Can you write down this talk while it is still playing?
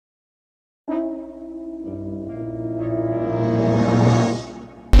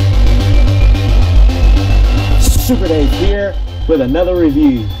Super Dave here with another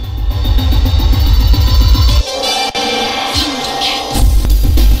review.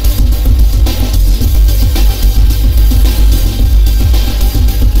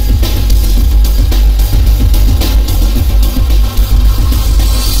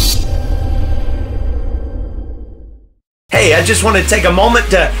 Hey, I just want to take a moment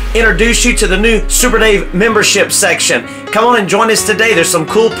to introduce you to the new Super Dave membership section. Come on and join us today. There's some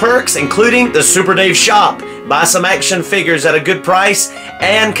cool perks, including the Super Dave shop. Buy some action figures at a good price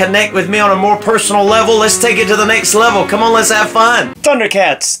and connect with me on a more personal level. Let's take it to the next level. Come on, let's have fun.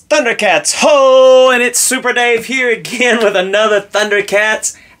 Thundercats, Thundercats, ho! And it's Super Dave here again with another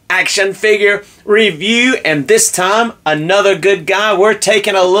Thundercats action figure review. And this time, another good guy. We're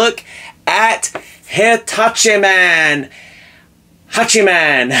taking a look at Hachiman.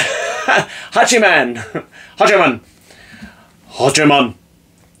 Hachiman. Hachiman. Hachiman. Hachiman.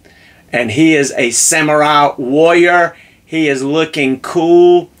 And he is a Samari Warrior. He is looking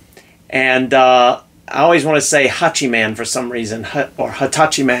cool. And I always want to say Hachiman for some reason, or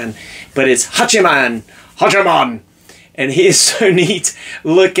Hatachiman, but it's Hachiman. Hachiman. And he is so neat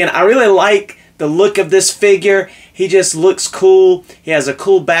looking. I really like the look of this figure. He just looks cool. He has a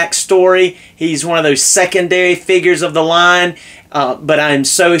cool backstory. He's one of those secondary figures of the line. But I'm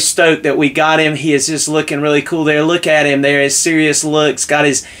so stoked that we got him. He is just looking really cool there. Look at him there. His serious looks. Got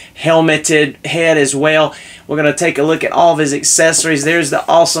his helmeted head as well. We're going to take a look at all of his accessories. There's the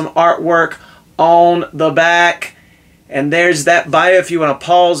awesome artwork on the back. And there's that bio. If you want to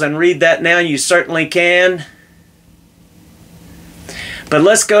pause and read that now, you certainly can. But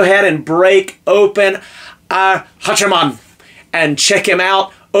let's go ahead and break open our Hachiman and check him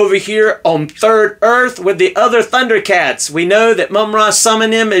out over here on Third Earth with the other Thundercats. We know that Mum-Ra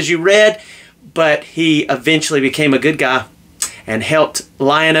summoned him, as you read, but he eventually became a good guy and helped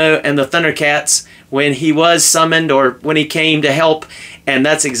Lion-O and the Thundercats when he was summoned or when he came to help. And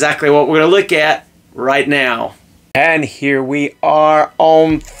that's exactly what we're going to look at right now. And here we are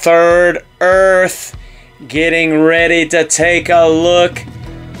on Third Earth, getting ready to take a look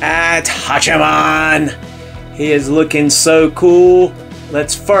at Hachiman. He is looking so cool.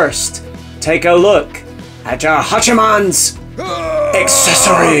 Let's first take a look at our Hachiman's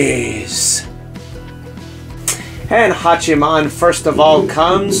accessories. And Hachiman first of all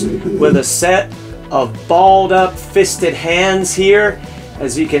comes with a set of balled up fisted hands here.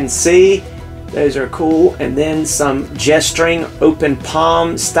 As you can see, those are cool. And then some gesturing open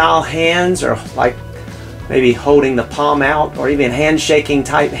palm style hands, or like maybe holding the palm out, or even handshaking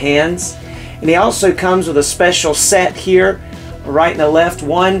type hands. And he also comes with a special set here, right and the left.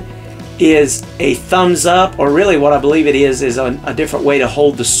 One is a thumbs up, or really what I believe it is a different way to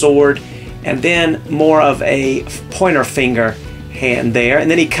hold the sword, and then more of a pointer finger hand there. And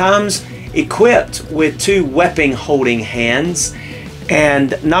then he comes equipped with two weapon holding hands,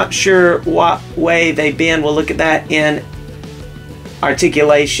 and not sure what way they bend. We'll look at that in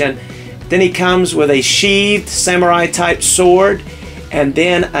articulation. Then he comes with a sheathed samurai type sword, and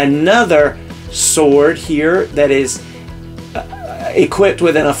then another sword here that is equipped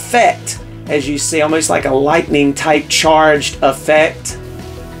with an effect, as you see, almost like a lightning type charged effect,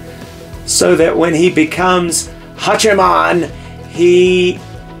 so that when he becomes Hachiman, he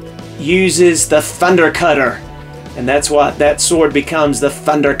uses the Thunder Cutter, and that's what that sword becomes, the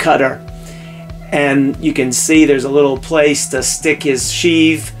Thunder Cutter. And you can see there's a little place to stick his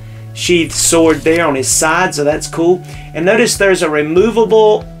sheathed sword there on his side, so that's cool. And notice there's a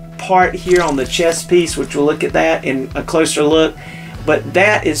removable part here on the chest piece, which we'll look at that in a closer look. But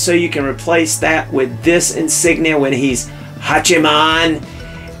that is so you can replace that with this insignia when he's Hachiman,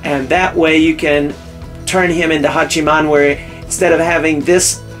 and that way you can turn him into Hachiman, where instead of having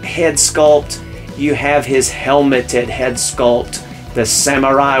this head sculpt, you have his helmeted head sculpt, the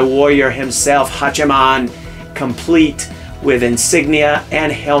Samari Warrior himself, Hachiman, complete with insignia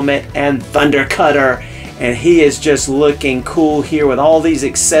and helmet and Thunder Cutter. And he is just looking cool here with all these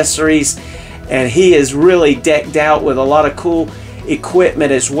accessories, and he is really decked out with a lot of cool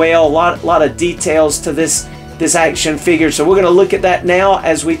equipment as well. A lot of details to this action figure. So we're going to look at that now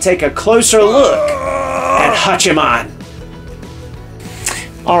as we take a closer look at Hachiman.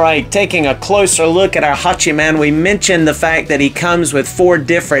 Alright, taking a closer look at our Hachiman, we mentioned the fact that he comes with 4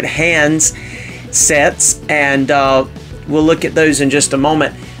 different hands sets, and we'll look at those in just a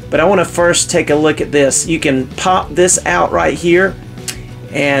moment. But I want to first take a look at this. You can pop this out right here,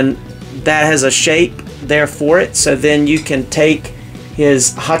 and that has a shape there for it. So then you can take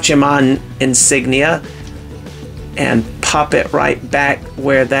his Hachiman insignia and pop it right back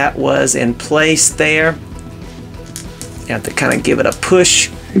where that was in place there. You have to kind of give it a push,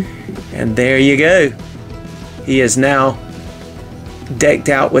 and there you go. He is now decked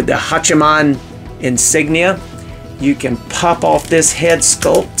out with the Hachiman insignia. You can pop off this head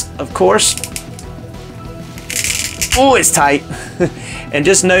sculpt, of course. Oh, it's tight. And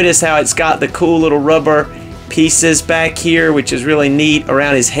just notice how it's got the cool little rubber pieces back here, which is really neat,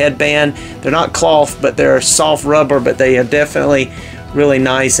 around his headband. They're not cloth, but they're soft rubber, but they are definitely really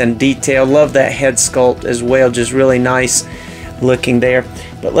nice and detailed. Love that head sculpt as well, just really nice looking there.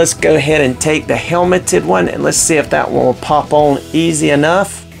 But let's go ahead and take the helmeted one, and let's see if that one will pop on easy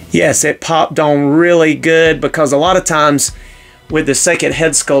enough. Yes, it popped on really good, because a lot of times with the second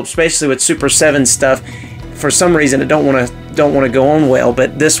head sculpt, especially with Super 7 stuff, for some reason it don't want to go on well,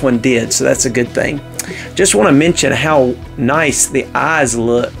 but this one did, so that's a good thing. Just want to mention how nice the eyes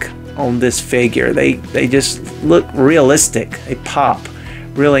look on this figure. They just look realistic. They pop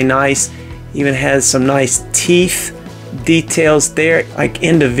really nice. Even has some nice teeth details there, like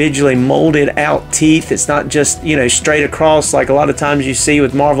individually molded out teeth. It's not just, you know, straight across like a lot of times you see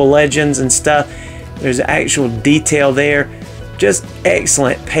with Marvel Legends and stuff. There's actual detail there. Just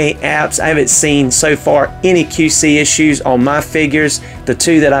excellent paint apps. I haven't seen so far any QC issues on my figures. The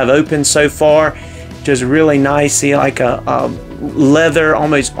two that I've opened so far, just really nice. See, like a leather,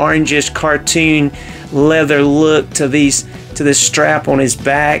 almost orangish cartoon leather look to this strap on his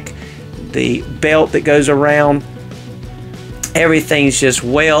back. The belt that goes around. Everything's just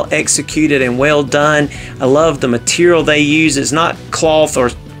well executed and well done. I love the material they use. It's not cloth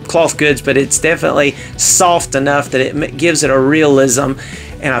or cloth goods, but it's definitely soft enough that it gives it a realism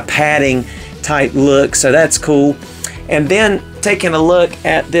and a padding type look, so that's cool. And then taking a look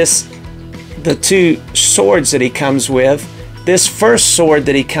at the two swords that he comes with. This first sword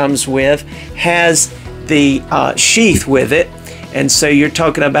that he comes with has the sheath with it, and so you're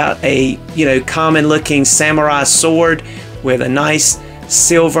talking about a, you know, common looking samurai sword with a nice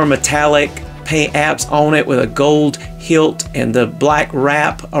silver metallic paint apps on it with a gold hilt and the black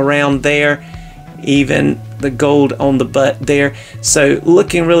wrap around there, even the gold on the butt there. So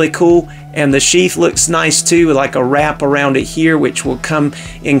looking really cool, and the sheath looks nice too, with like a wrap around it here, which will come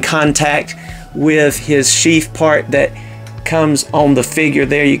in contact with his sheath part that comes on the figure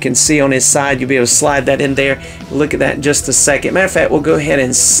there. You can see on his side, you'll be able to slide that in there. Look at that in just a second. Matter of fact, we'll go ahead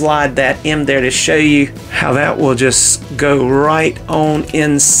and slide that in there to show you how that will just go right on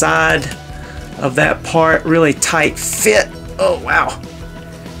inside of that part. Really tight fit. Oh wow,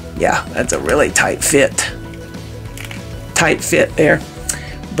 yeah, that's a really tight fit there.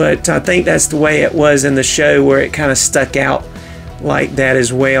 But I think that's the way it was in the show, where it kind of stuck out like that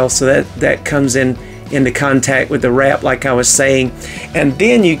as well. So that comes into contact with the wrap, like I was saying. And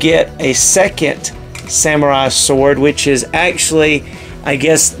then you get a second samurai sword, which is actually, I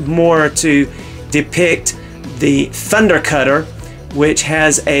guess, more to depict the Thunder Cutter, which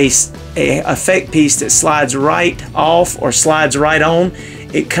has a effect piece that slides right off or slides right on.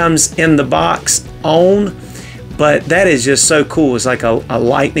 It comes in the box on, but that is just so cool. It's like a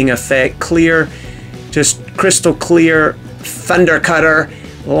lightning effect, clear, just crystal clear Thunder Cutter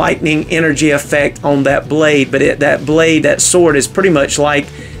lightning energy effect on that blade. But that sword is pretty much like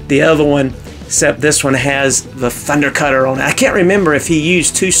the other one, except this one has the Thunder Cutter on it. I can't remember if he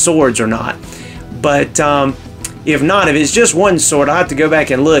used two swords or not, but if not, if it's just one sword, I have to go back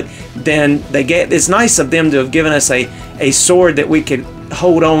and look. Then it's nice of them to have given us a sword that we could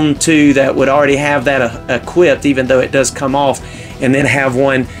hold on to that would already have that equipped, even though it does come off, and then have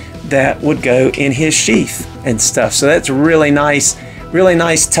one that would go in his sheath and stuff. So that's really nice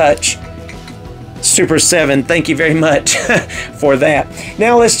touch. Super 7, thank you very much for that.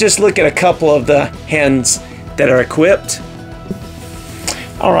 Now let's just look at a couple of the hands that are equipped.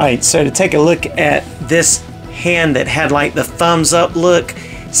 All right, so to take a look at this hand that had like the thumbs up look,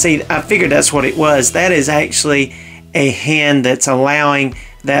 see, I figured that's what it was. That is actually a hand that's allowing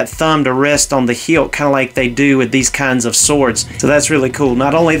that thumb to rest on the hilt, kind of like they do with these kinds of swords. So that's really cool.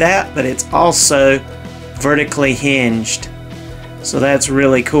 Not only that, but it's also vertically hinged. So that's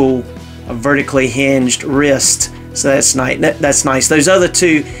really cool. A vertically hinged wrist. So that's nice. Those other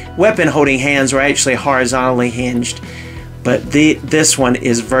two weapon holding hands were actually horizontally hinged, but this one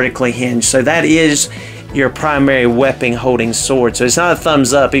is vertically hinged. So that is your primary weapon holding sword. So it's not a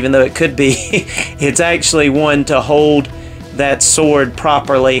thumbs up, even though it could be. It's actually one to hold that sword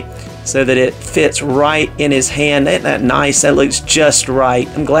properly so that it fits right in his hand. Isn't that nice? That looks just right.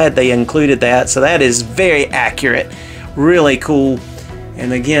 I'm glad they included that. So that is very accurate. Really cool.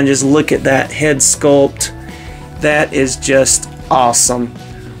 And again, just look at that head sculpt. That is just awesome.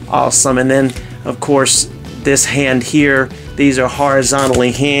 Awesome. And then, of course, this hand here, these are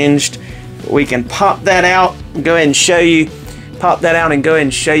horizontally hinged. We can pop that out and go ahead and show you. Pop that out and go ahead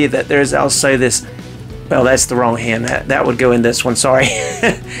and show you that there's also this well, that's the wrong hand. That would go in this one, sorry.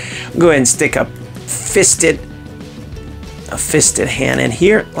 Go ahead and stick a fisted hand in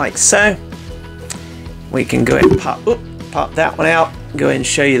here, like so. We can go ahead and pop that one out. Go ahead and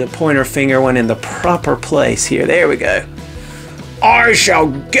show you the pointer finger one in the proper place here. There we go. I shall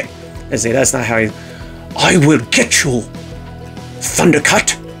get... See, that's not how he... I will get you,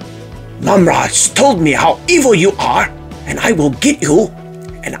 Thundercat. Mamra has told me how evil you are, and I will get you,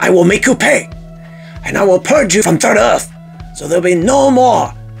 and I will make you pay. And I will purge you from Third Earth, so there'll be no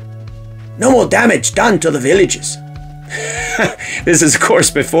more damage done to the villages. This is, of course,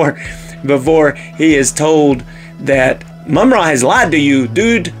 before he is told that Mumra has lied to you,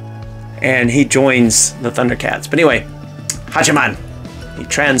 dude, and he joins the Thundercats. But anyway, Hachiman, he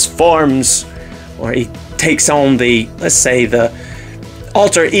transforms, or he takes on the, let's say, the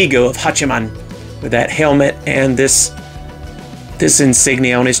alter ego of Hachiman with that helmet and this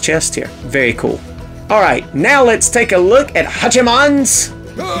insignia on his chest here. Very cool. All right, now let's take a look at Hachiman's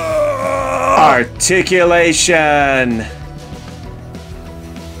articulation.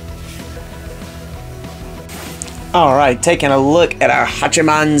 All right, taking a look at our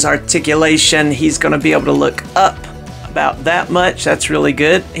Hachiman's articulation. He's going to be able to look up about that much. That's really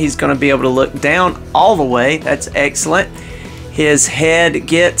good. He's going to be able to look down all the way. That's excellent. His head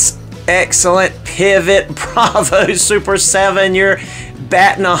gets excellent pivot. Bravo, Super 7. You're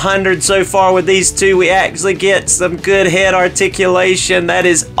batting 100 so far with these two. We actually get some good head articulation. That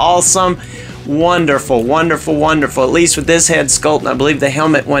is awesome. Wonderful, wonderful, wonderful. At least with this head sculpt, and I believe the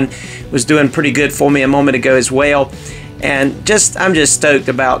helmet one was doing pretty good for me a moment ago as well. And I'm just stoked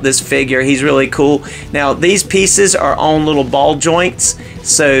about this figure. He's really cool. Now, these pieces are on little ball joints,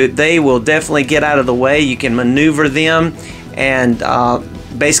 so they will definitely get out of the way. You can maneuver them and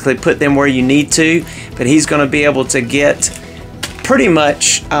basically put them where you need to. But he's going to be able to get pretty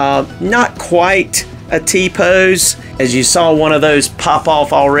much not quite a T-pose, as you saw one of those pop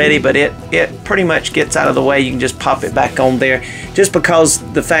off already, but it pretty much gets out of the way. You can just pop it back on there. Just because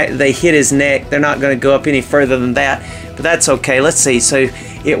the fact that they hit his neck, they're not going to go up any further than that, but that's okay. Let's see. So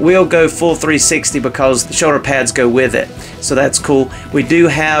it will go full 360 because the shoulder pads go with it, so that's cool. We do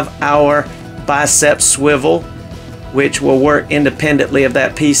have our bicep swivel, which will work independently of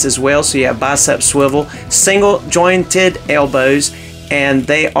that piece as well. So you have bicep swivel, single jointed elbows, and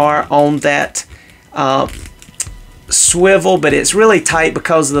they are on that swivel, but it's really tight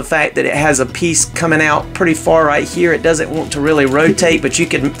because of the fact that it has a piece coming out pretty far right here. It doesn't want to really rotate, but you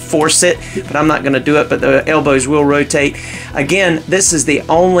can force it, but I'm not going to do it. But the elbows will rotate. Again, this is the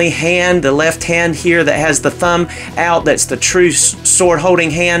only hand, the left hand here, that has the thumb out. That's the true sword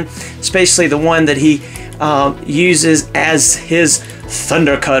holding hand, especially the one that he uses as his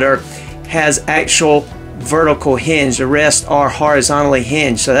thunder cutter, has actual vertical hinge. The rest are horizontally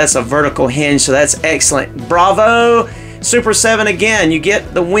hinged, so that's a vertical hinge, so that's excellent. Bravo, Super 7 again. You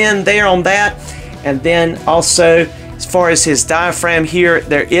get the win there on that. And then also, as far as his diaphragm here,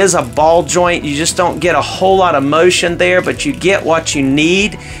 there is a ball joint. You just don't get a whole lot of motion there, but you get what you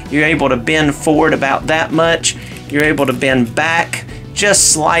need. You're able to bend forward about that much. You're able to bend back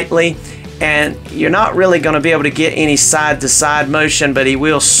just slightly, and you're not really going to be able to get any side-to-side motion, but he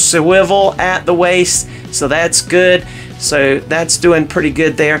will swivel at the waist, so that's good. So that's doing pretty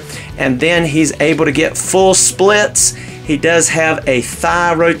good there. And then he's able to get full splits. He does have a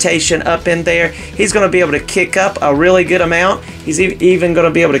thigh rotation up in there. He's going to be able to kick up a really good amount. He's even going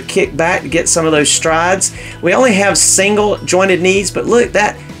to be able to kick back to get some of those strides. We only have single jointed knees, but look,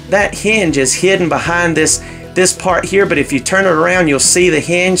 that hinge is hidden behind this part here, but if you turn it around, you'll see the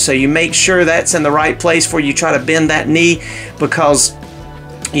hinge, so you make sure that's in the right place before you try to bend that knee, because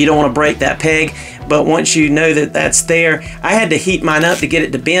you don't want to break that peg. But once you know that that's there, I had to heat mine up to get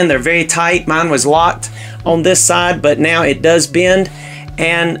it to bend. They're very tight. Mine was locked on this side, but now it does bend,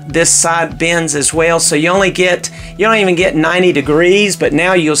 and this side bends as well. So you don't even get 90 degrees, but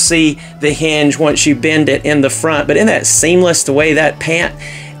now you'll see the hinge once you bend it in the front. But isn't that seamless, the way that pant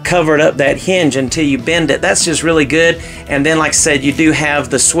covered up that hinge until you bend it? That's just really good. And then, like I said, you do have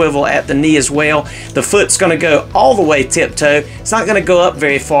the swivel at the knee as well. The foot's going to go all the way tiptoe. It's not going to go up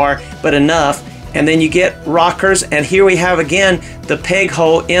very far, but enough. And then you get rockers, and here we have again the peg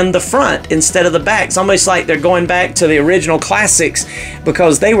hole in the front instead of the back. It's almost like they're going back to the original classics,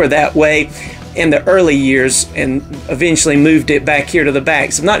 because they were that way in the early years and eventually moved it back here to the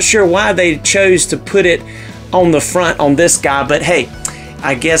back. So I'm not sure why they chose to put it on the front on this guy, but hey,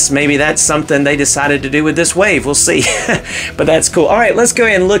 I guess maybe that's something they decided to do with this wave. We'll see. But that's cool. All right, let's go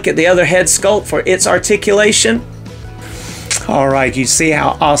ahead and look at the other head sculpt for its articulation. All right, you see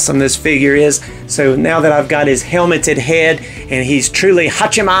how awesome this figure is. So now that I've got his helmeted head and he's truly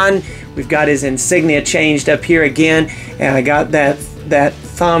Hachiman We've got his insignia changed up here again, and I got that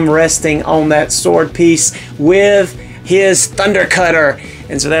thumb resting on that sword piece with his thunder cutter,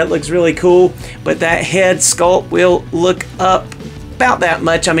 and so that looks really cool. But that head sculpt will look up about that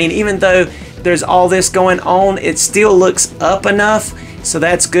much. I mean, even though there's all this going on, it still looks up enough, so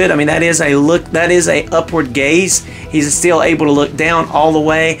that's good. I mean, that is a upward gaze. He's still able to look down all the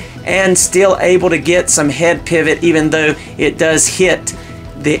way and still able to get some head pivot, even though it does hit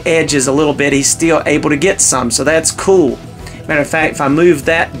the edges a little bit. He's still able to get some, so that's cool. Matter of fact, if I move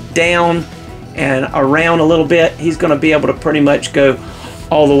that down and around a little bit, he's going to be able to pretty much go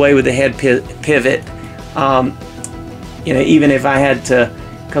all the way with the head pivot. You know, even if I had to,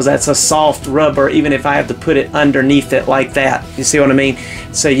 because that's a soft rubber, even if I have to put it underneath it like that. You see what I mean?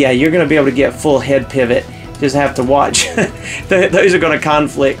 So yeah, you're going to be able to get full head pivot. Just have to watch. Those are going to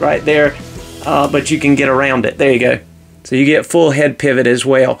conflict right there, but you can get around it. There you go. So you get full head pivot as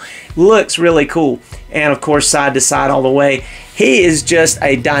well. Looks really cool. And of course, side to side all the way. He is just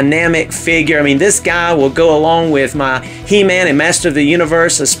a dynamic figure. I mean, this guy will go along with my He-Man and Master of the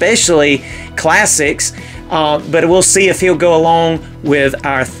Universe, especially classics. But we'll see if he'll go along with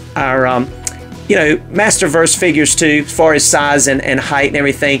our you know, Masterverse figures too, as far as size and height and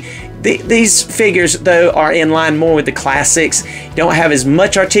everything. These figures, though, are in line more with the classics. You don't have as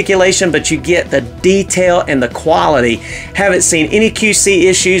much articulation, but you get the detail and the quality. Haven't seen any QC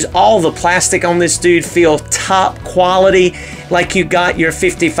issues. All the plastic on this dude feel top quality, like you got your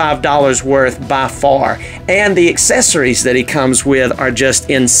 $55 worth by far. And the accessories that he comes with are just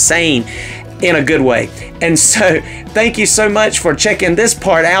insane in a good way. And so, thank you so much for checking this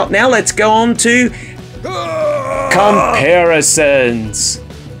part out. Now let's go on to comparisons.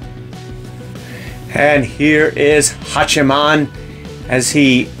 And here is Hachiman as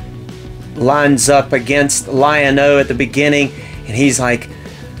he lines up against Lion-O at the beginning, and he's like,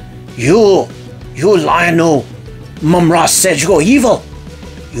 You Lion-O, Mum-Ra said you're evil.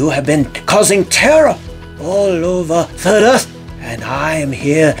 You have been causing terror all over Third Earth, and I am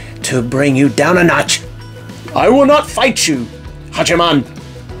here to bring you down a notch. I will not fight you, Hachiman.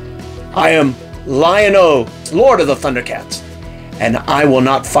 I am Lion-O, Lord of the Thundercats, and I will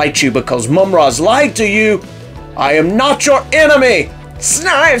not fight you because Mum-Ra's lied to you. I am not your enemy.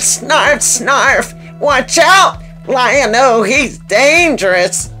 Snarf, snarf, snarf. Watch out, Lion-O, he's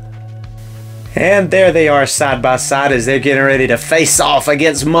dangerous. And there they are side by side as they're getting ready to face off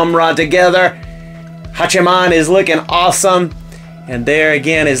against Mum-Ra together. Hachiman is looking awesome. And there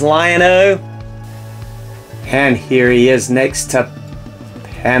again is Lion-O. And here he is next to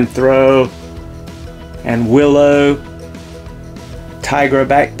Panthro and Willow. Tigra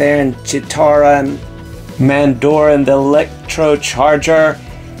back there, and Chitara and Mandora and the Electro Charger.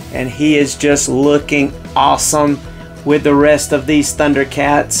 And he is just looking awesome with the rest of these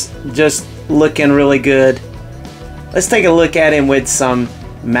Thundercats. Just looking really good. Let's take a look at him with some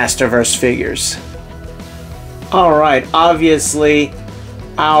Masterverse figures. Alright, obviously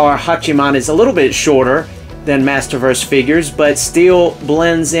our Hachiman is a little bit shorter than Masterverse figures, but still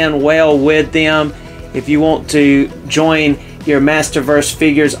blends in well with them. If you want to join your Masterverse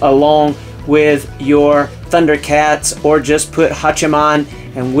figures along with your Thundercats, or just put Hachiman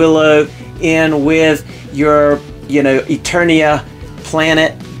and Willow in with your, you know, Eternia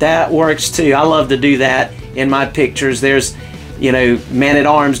planet, that works too. I love to do that in my pictures. There's, you know,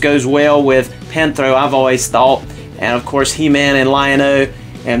 Man-at-Arms goes well with Panthro, I've always thought, and of course He-Man and Lion-O,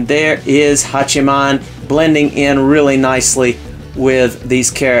 and there is Hachiman blending in really nicely with these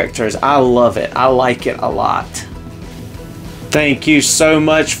characters. I love it. I like it a lot. Thank you so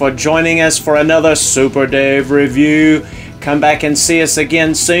much for joining us for another Super Dave review. Come back and see us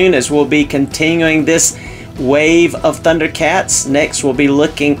again soon, as we'll be continuing this wave of Thundercats. Next we'll be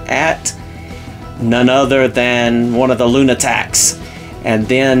looking at none other than one of the Lunatics, and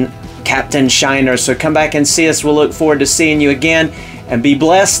then Captain Shiner. So come back and see us. We'll look forward to seeing you again, and be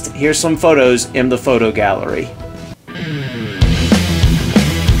blessed. Here's some photos in the photo gallery.